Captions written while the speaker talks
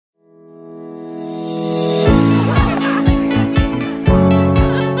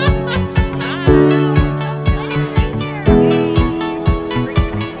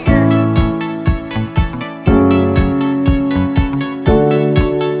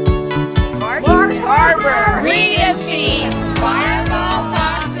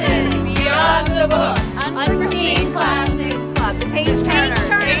Teen Classics Club. The Page Turners.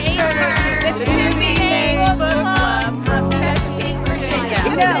 The To-Be-Named Book Club of Chesapeake, Virginia.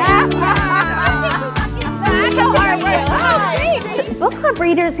 Book club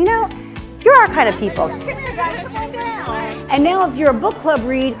readers, you know, you're our kind of people. And now if you're a book club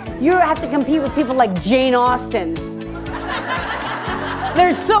read, you have to compete with people like Jane Austen.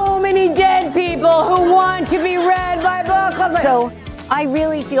 There's so many dead people who want to be read by book club. So I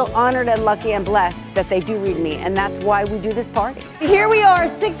really feel honored and lucky and blessed that they do read me, and that's why we do this party. Here we are,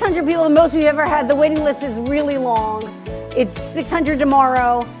 600 people, the most we've ever had. The waiting list is really long. It's 600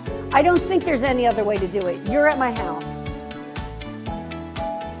 tomorrow. I don't think there's any other way to do it. You're at my house.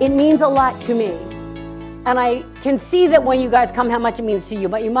 It means a lot to me. And I can see that when you guys come how much it means to you,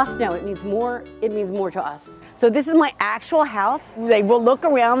 but you must know it means more to us. So this is my actual house. They will look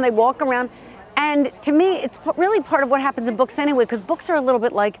around, they walk around. And to me, it's really part of what happens in books anyway, because books are a little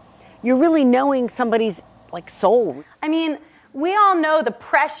bit like you're really knowing somebody's like soul. I mean, we all know the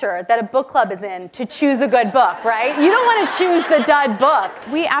pressure that a book club is in to choose a good book, right? You don't want to choose the dud book.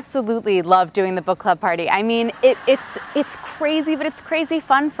 We absolutely love doing the book club party. I mean, it's crazy, but it's crazy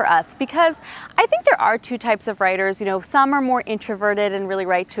fun for us because I think there are two types of writers. You know, some are more introverted and really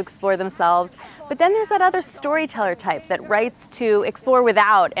write to explore themselves, but then there's that other storyteller type that writes to explore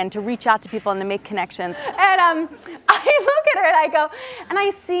without and to reach out to people and to make connections. And I look at her and I go, and I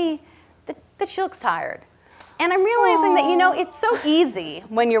see that she looks tired. And I'm realizing that, you know, it's so easy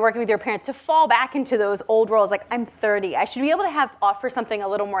when you're working with your parents to fall back into those old roles. Like, I'm 30. I should be able to offer something a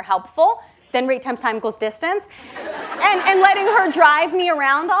little more helpful than rate times time equals distance. And letting her drive me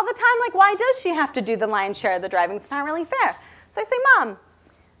around all the time. Like, why does she have to do the lion's share of the driving? It's not really fair. So I say, Mom,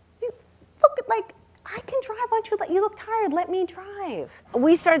 you look, like, I can drive. Why don't you look tired? Let me drive.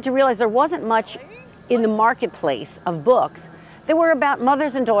 We started to realize there wasn't much in the marketplace of books that were about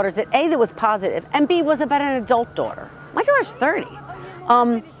mothers and daughters that A, that was positive, and B, was about an adult daughter. My daughter's 30.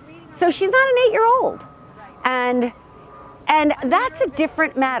 So she's not an 8-year-old. And that's a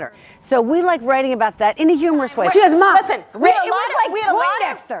different matter. So we like writing about that in a humorous way. She has Mom. Listen, we have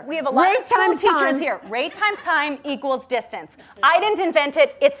a lot of school teachers here. Rate times time equals distance. I didn't invent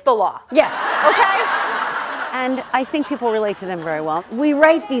it, it's the law. Yeah. Okay? And I think people relate to them very well. We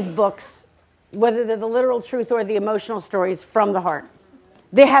write these books, whether they're the literal truth or the emotional stories, from the heart.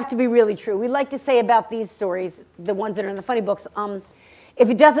 They have to be really true. We like to say about these stories, the ones that are in the funny books, if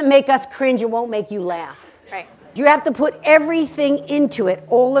it doesn't make us cringe, it won't make you laugh. Right. You have to put everything into it,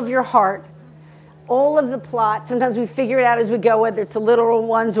 all of your heart, all of the plot. Sometimes we figure it out as we go, whether it's the literal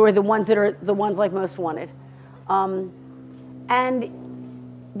ones or the ones that are the ones like Most Wanted. And,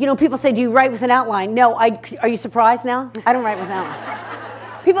 you know, people say, do you write with an outline? No, are you surprised now? I don't write with an outline.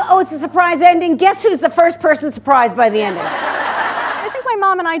 People, oh, it's a surprise ending. Guess who's the first person surprised by the ending? I think my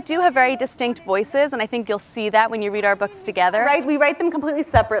mom and I do have very distinct voices, and I think you'll see that when you read our books together. Right, we write them completely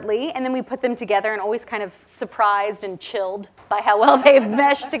separately, and then we put them together and always kind of surprised and chilled by how well they've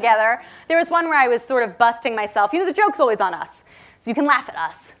meshed together. There was one where I was sort of busting myself. You know, the joke's always on us, so you can laugh at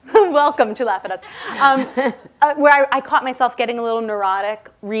us. Welcome to laugh at us. Where I caught myself getting a little neurotic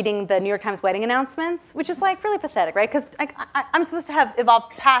reading the New York Times wedding announcements, which is like really pathetic, right? Because I'm supposed to have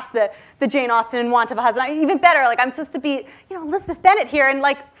evolved past the Jane Austen and want of a husband. Even better, like I'm supposed to be, you know, Elizabeth Bennet here and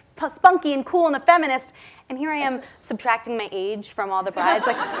like spunky and cool and a feminist. And here I am subtracting my age from all the brides.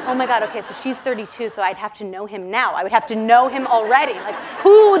 Like, oh my God, okay, so she's 32, so I'd have to know him now. I would have to know him already. Like,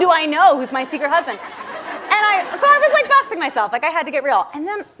 who do I know who's my secret husband? So I was like busting myself, like I had to get real. And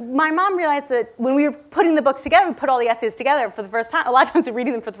then my mom realized that when we were putting the books together, we put all the essays together for the first time. A lot of times we're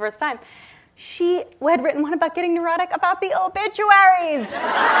reading them for the first time. She had written one about getting neurotic about the obituaries.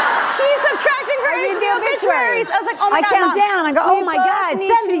 She's subtracting her age from the obituaries. I was like, oh my God, I count Mom, down, I go, oh my God,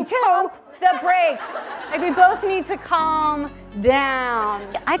 72. Pump the brakes. Like we both need to calm down.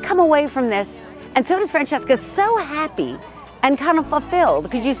 I come away from this, and so does Francesca, so happy and kind of fulfilled,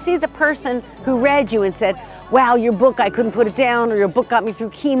 because you see the person who read you and said, wow, your book, I couldn't put it down, or your book got me through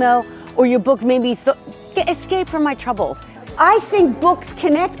chemo, or your book made me escape from my troubles. I think books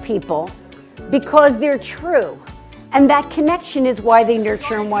connect people because they're true. And that connection is why they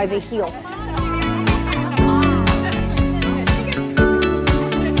nurture and why they heal.